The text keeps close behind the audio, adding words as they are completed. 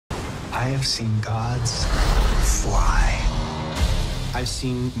I have seen gods fly. I've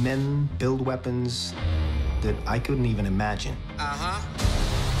seen men build weapons that I couldn't even imagine.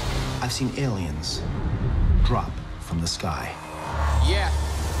 I've seen aliens drop from the sky. Yeah.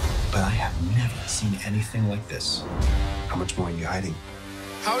 But I have never seen anything like this. How much more are you hiding?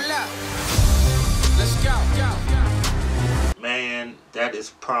 Hold up. Let's go. Man, that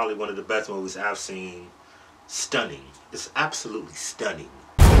is probably one of the best movies I've seen. Stunning. It's absolutely stunning.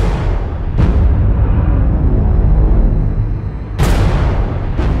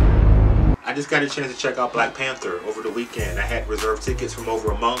 I just got a chance to check out Black Panther over the weekend. I had reserved tickets from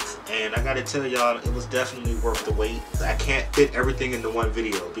over a month, and I gotta tell y'all, it was definitely worth the wait. I can't fit everything into one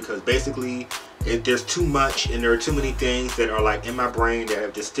video because basically there's too much and there are too many things that are like in my brain that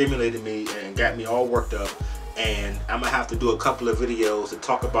have just stimulated me and got me all worked up. And I'm gonna have to do a couple of videos to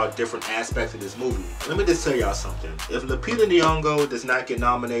talk about different aspects of this movie. Let me just tell y'all something. If Lupita Nyong'o does not get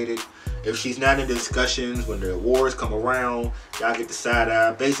nominated, if she's not in the discussions when the awards come around, y'all get the side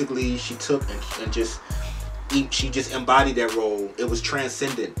eye. Basically, she took and she just embodied that role. It was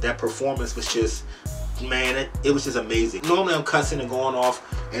transcendent. That performance was just, man, it was just amazing. Normally I'm cussing and going off,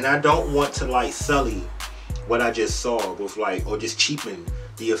 and I don't want to like sully what I just saw with like, or just cheapen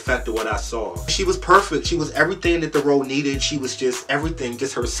the effect of what I saw. She was perfect. She was everything that the role needed. She was just everything.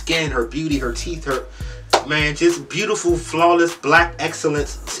 Just her skin, her beauty, her teeth, her, man, just beautiful, flawless, black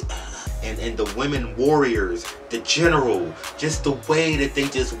excellence. And the women warriors, the general, just the way that they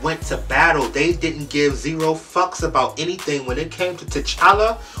just went to battle. They didn't give zero fucks about anything when it came to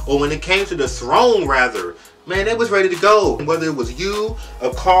T'Challa or when it came to the throne, rather. Man, they was ready to go. Whether it was you, a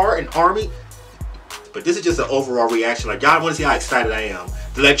car, an army. But this is just an overall reaction. Like, y'all want to see how excited I am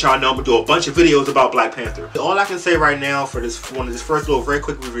to let y'all know I'm going to do a bunch of videos about Black Panther. All I can say right now for this first little very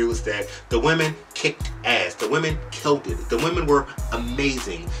quick review is that the women kicked ass. The women killed it. The women were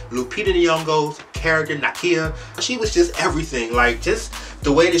amazing. Lupita Nyong'o's character, Nakia, she was just everything. Like, just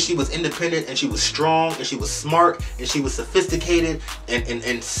the way that she was independent and she was strong and she was smart and she was sophisticated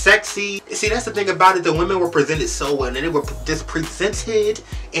and sexy. See, that's the thing about it. The women were presented so well and they were just presented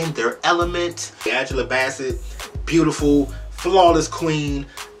in their element. Angela Bassett, beautiful, flawless queen,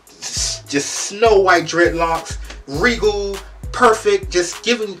 just snow white dreadlocks, regal, perfect, just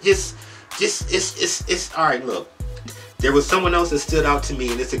giving, it's all right. Look, there was someone else that stood out to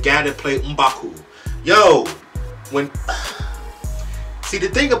me, and it's a guy that played M'Baku. Yo, see, the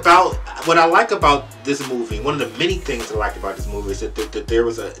thing about what I like about this movie, one of the many things I liked about this movie is that there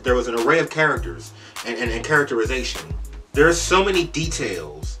was an array of characters and characterization. There are so many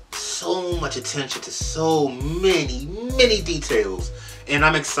details, so much attention to so many details, and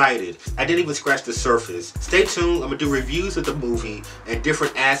I'm excited. I didn't even scratch the surface. Stay tuned. I'm gonna do reviews of the movie and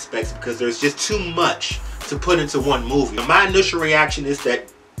different aspects because there's just too much to put into one movie. My initial reaction is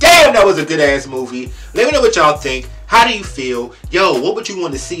that, damn, that was a good ass movie. Let me know what y'all think. How do you feel? Yo, what would you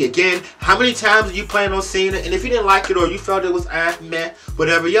want to see again? How many times do you plan on seeing it? And if you didn't like it or you felt it was meh,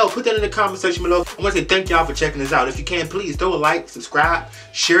 whatever, yo, put that in the comment section below. I want to say thank y'all for checking this out. If you can, please throw a like, subscribe,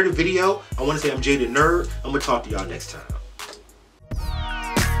 share the video. I want to say I'm Jaded Nerd. I'm going to talk to y'all next time.